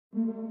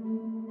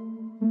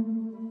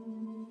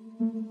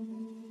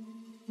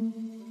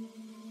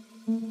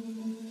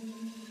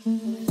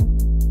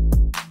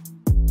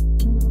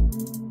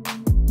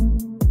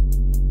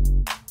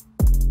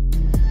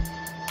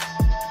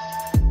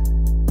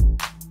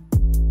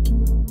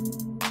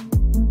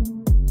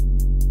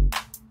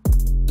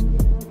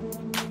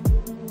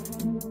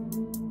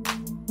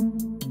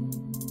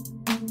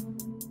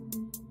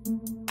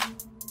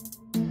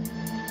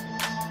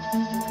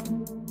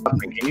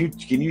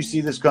can you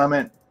see this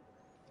comment?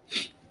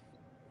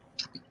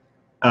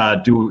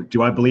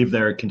 Do I believe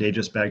there are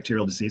contagious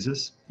bacterial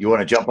diseases? You want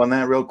to jump on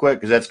that real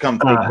quick? Because that's come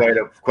through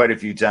quite a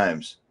few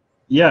times.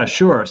 Yeah,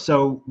 sure.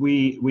 So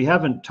we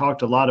haven't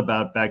talked a lot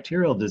about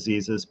bacterial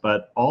diseases,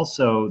 but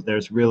also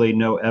there's really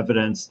no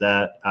evidence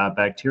that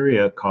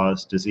bacteria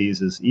cause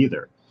diseases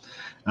either,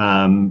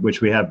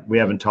 which we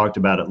haven't talked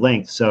about at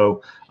length.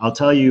 So I'll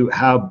tell you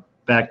how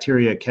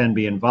bacteria can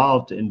be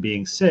involved in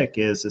being sick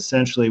is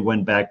essentially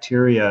when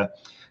bacteria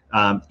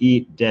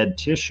eat dead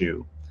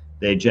tissue,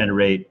 they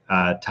generate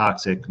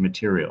toxic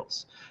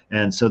materials.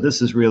 And so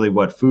this is really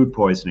what food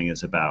poisoning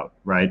is about,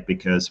 right?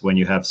 Because when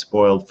you have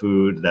spoiled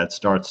food that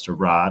starts to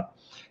rot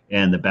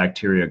and the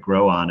bacteria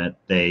grow on it,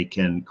 they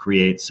can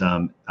create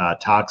some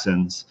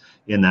toxins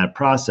in that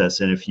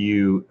process. And if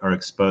you are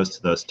exposed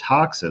to those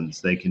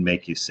toxins, they can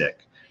make you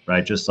sick,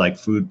 right? Just like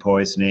food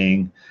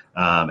poisoning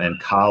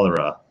and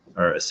cholera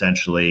are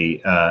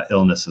essentially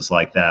illnesses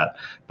like that.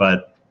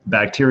 But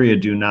bacteria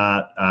do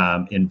not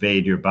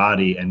invade your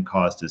body and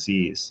cause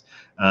disease.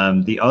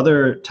 The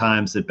other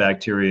times that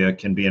bacteria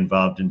can be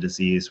involved in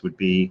disease would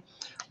be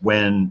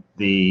when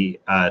the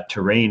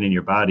terrain in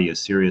your body is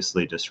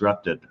seriously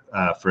disrupted.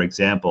 For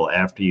example,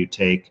 after you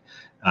take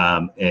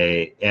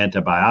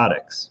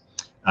antibiotics,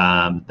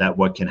 that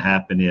what can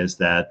happen is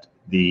that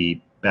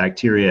the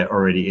bacteria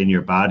already in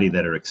your body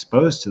that are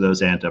exposed to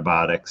those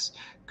antibiotics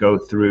go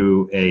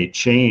through a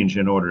change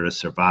in order to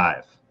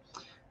survive.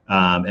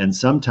 And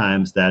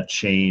sometimes that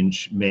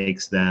change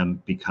makes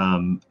them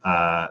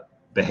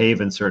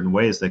behave in certain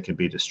ways that can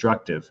be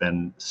destructive.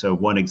 And so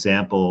one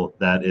example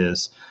that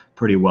is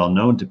pretty well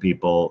known to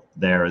people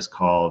there is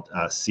called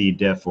C.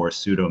 diff or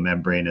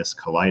pseudomembranous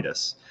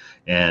colitis.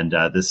 And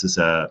this is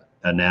a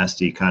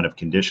nasty kind of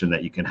condition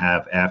that you can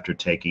have after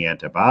taking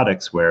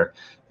antibiotics where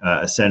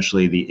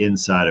essentially the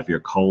inside of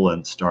your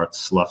colon starts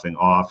sloughing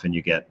off and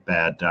you get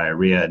bad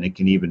diarrhea, and it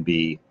can even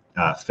be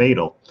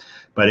fatal.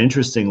 But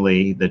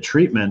interestingly, the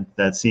treatment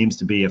that seems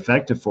to be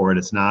effective for it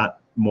is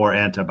not more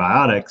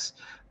antibiotics,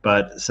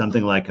 but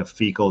something like a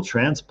fecal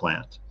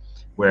transplant,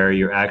 where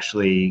you're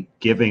actually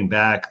giving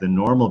back the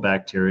normal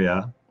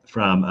bacteria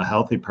from a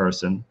healthy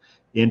person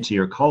into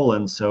your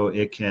colon so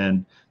it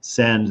can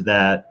send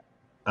that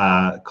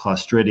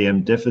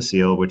Clostridium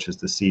difficile, which is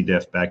the C.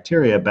 diff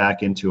bacteria,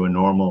 back into a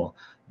normal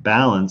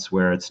balance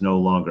where it's no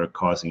longer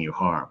causing you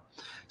harm.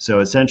 So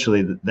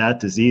essentially that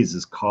disease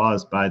is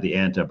caused by the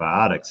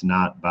antibiotics,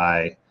 not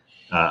by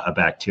a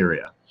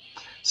bacteria.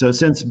 So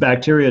since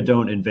bacteria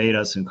don't invade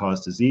us and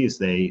cause disease,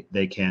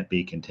 they can't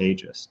be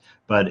contagious.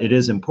 But it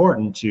is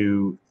important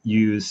to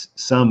use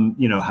some,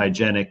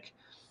 hygienic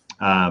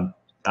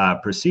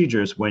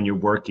procedures when you're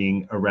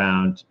working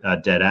around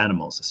dead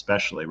animals,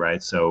 especially,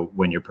 right? So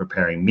when you're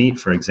preparing meat,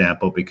 for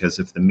example, because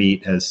if the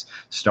meat has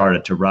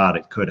started to rot,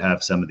 it could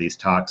have some of these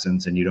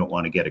toxins and you don't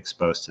want to get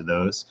exposed to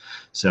those.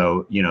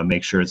 So,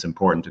 make sure it's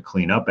important to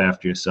clean up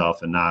after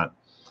yourself and not,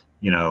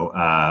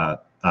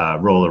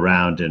 roll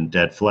around in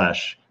dead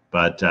flesh.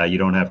 But you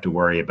don't have to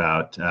worry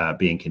about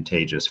being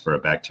contagious for a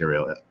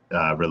bacterial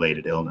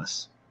related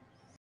illness.